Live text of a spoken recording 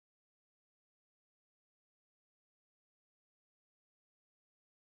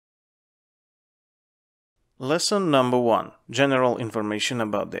Lesson number 1. General information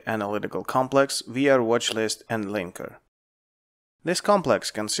about the analytical complex via watchlist and linker. This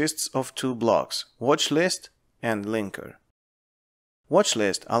complex consists of two blocks, watchlist and linker.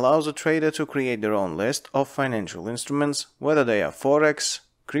 Watchlist allows a trader to create their own list of financial instruments, whether they are Forex,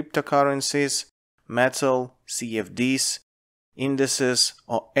 cryptocurrencies, metal, CFDs, indices,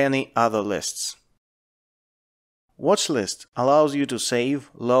 or any other lists. Watchlist allows you to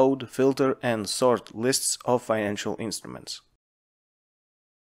save, load, filter, and sort lists of financial instruments.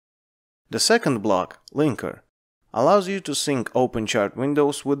 The second block, linker, allows you to sync open chart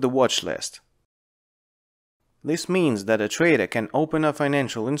windows with the watchlist. This means that a trader can open a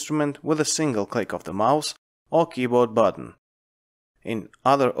financial instrument with a single click of the mouse or keyboard button in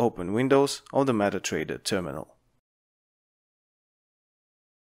other open windows of the Metatrader terminal.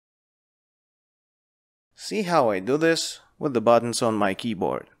 See how I do this with the buttons on my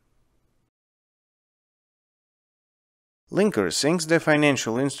keyboard. Linker syncs the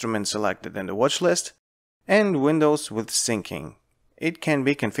financial instrument selected in the watchlist and windows with syncing. It can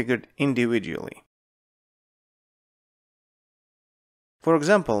be configured individually. For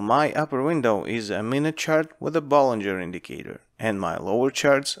example, my upper window is a minute chart with a Bollinger indicator, and my lower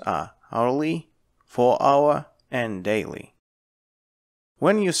charts are hourly, 4-hour, and daily.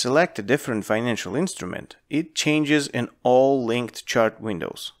 When you select a different financial instrument, it changes in all linked chart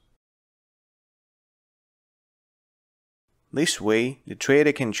windows. This way, the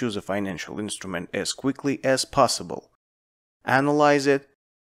trader can choose a financial instrument as quickly as possible, analyze it,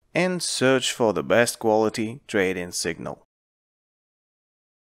 and search for the best quality trading signal.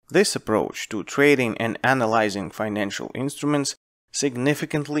 This approach to trading and analyzing financial instruments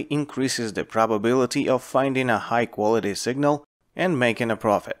significantly increases the probability of finding a high-quality signal and making a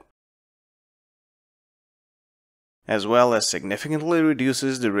profit, as well as significantly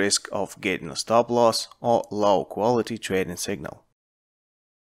reduces the risk of getting a stop loss or low-quality trading signal.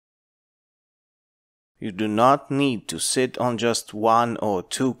 You do not need to sit on just one or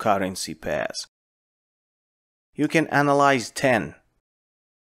two currency pairs. You can analyze 10,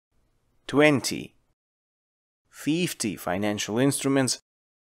 20, 50 financial instruments,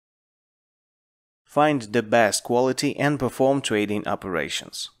 find the best quality, and perform trading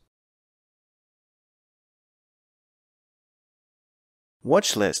operations.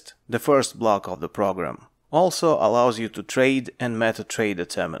 Watchlist, the first block of the program, also allows you to trade in Metatrader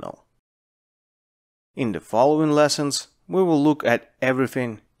terminal. In the following lessons, we will look at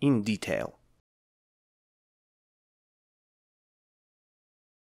everything in detail.